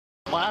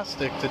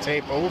plastic to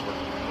tape over.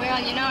 Well,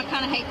 you know, I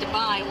kind of hate to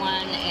buy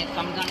one if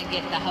I'm going to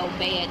get the whole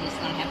bed and it's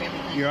going to have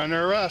everything. You're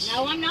under arrest.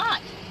 No, I'm not.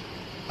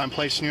 I'm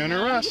placing you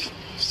under arrest.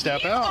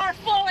 Step out. You are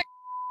full of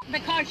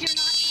because you're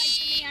not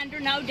placing me under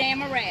no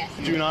damn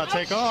arrest. Do not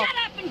take off. Shut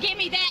up and give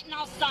me that and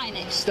I'll sign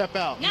it. Step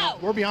out. No.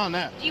 We're beyond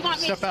that. Do you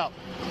want me Step to... out.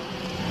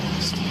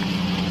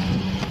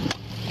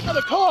 Out of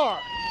the car.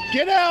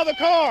 Get out of the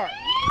car.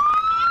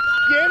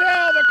 Get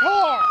out of the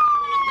car.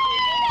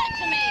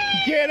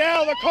 Get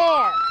out of the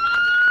car.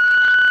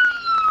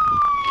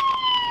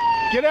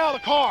 Get out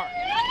of the car.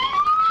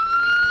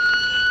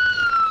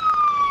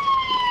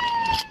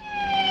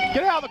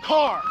 Get out of the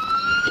car.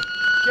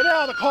 Get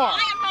out of the car. I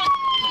am not.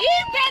 You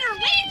better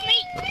leave me.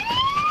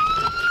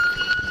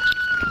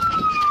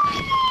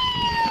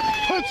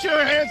 Put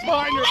your hands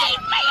behind your back. Leave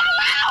me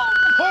alone.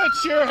 Put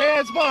your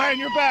hands behind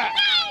your back.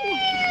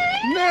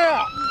 No.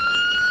 Now.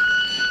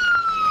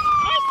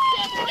 I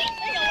said leave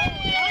me alone.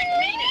 I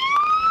mean it.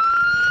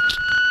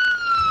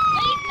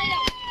 Leave me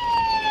alone.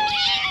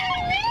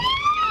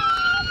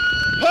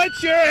 Put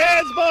your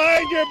hands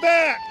behind your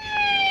back.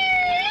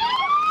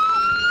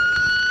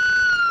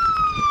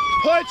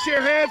 Put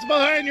your hands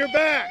behind your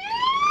back.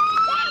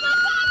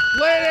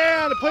 Lay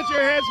down and put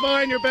your hands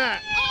behind your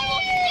back. I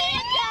will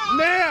stand up.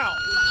 Now. I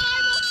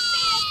will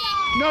stand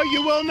up. No,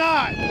 you will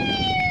not.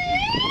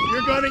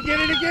 You're going to get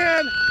it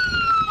again.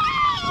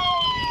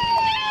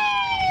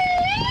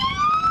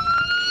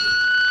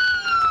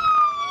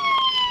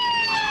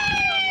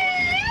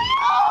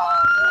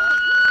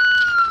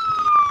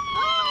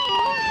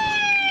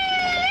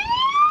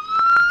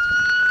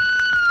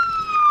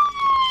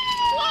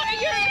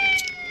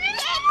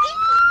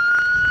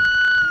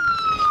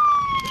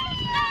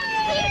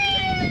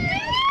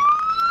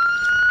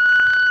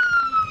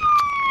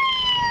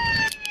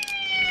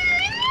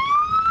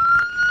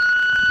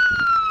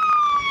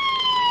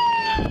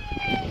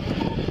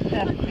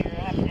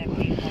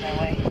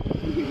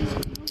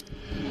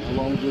 How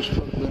long has this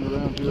truck been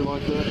around here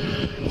like that?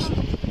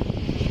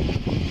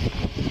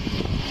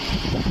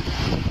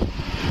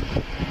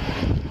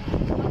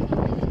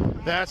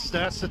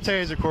 That's the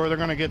taser cord. They're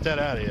gonna get that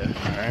out of you.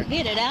 All right.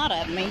 Get it out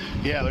of me.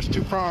 Yeah, there's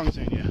 2 prongs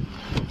in you.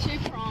 2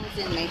 prongs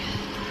in me.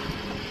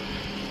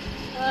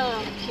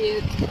 Oh,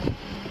 cute.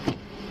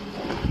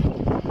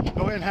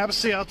 Go ahead and have a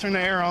seat. I'll turn the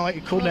air on. I'll let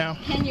you cool down.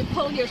 Can you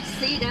pull your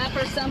seat up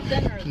or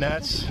something? Or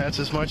That's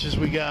as much as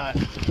we got.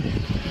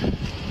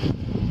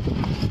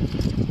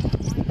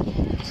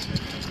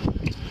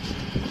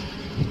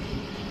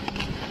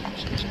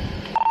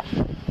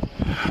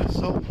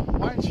 So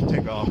why didn't you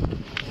take off?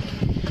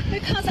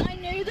 Because I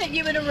knew that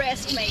you would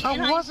arrest me.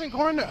 I wasn't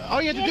going to.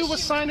 All you had to do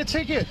was sign a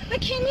ticket.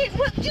 But can you,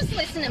 well, just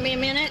listen to me a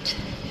minute.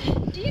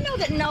 Do you know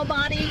that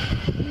nobody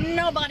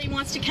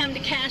wants to come to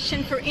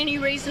Cashin for any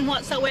reason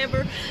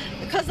whatsoever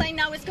because they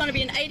know it's going to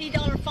be an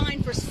 $80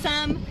 fine for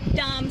some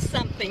dumb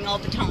something all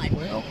the time?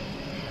 Well,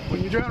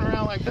 when you're driving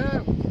around like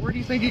that, where do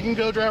you think you can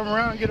go driving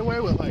around and get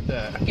away with like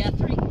that?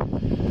 Guthrie,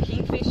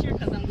 Kingfisher,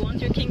 because I'm going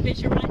through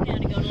Kingfisher right now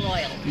to go to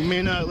Loyal. You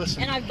may not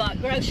listen. And I've bought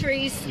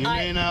groceries. You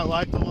may not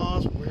like the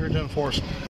laws, but we're here to enforce them.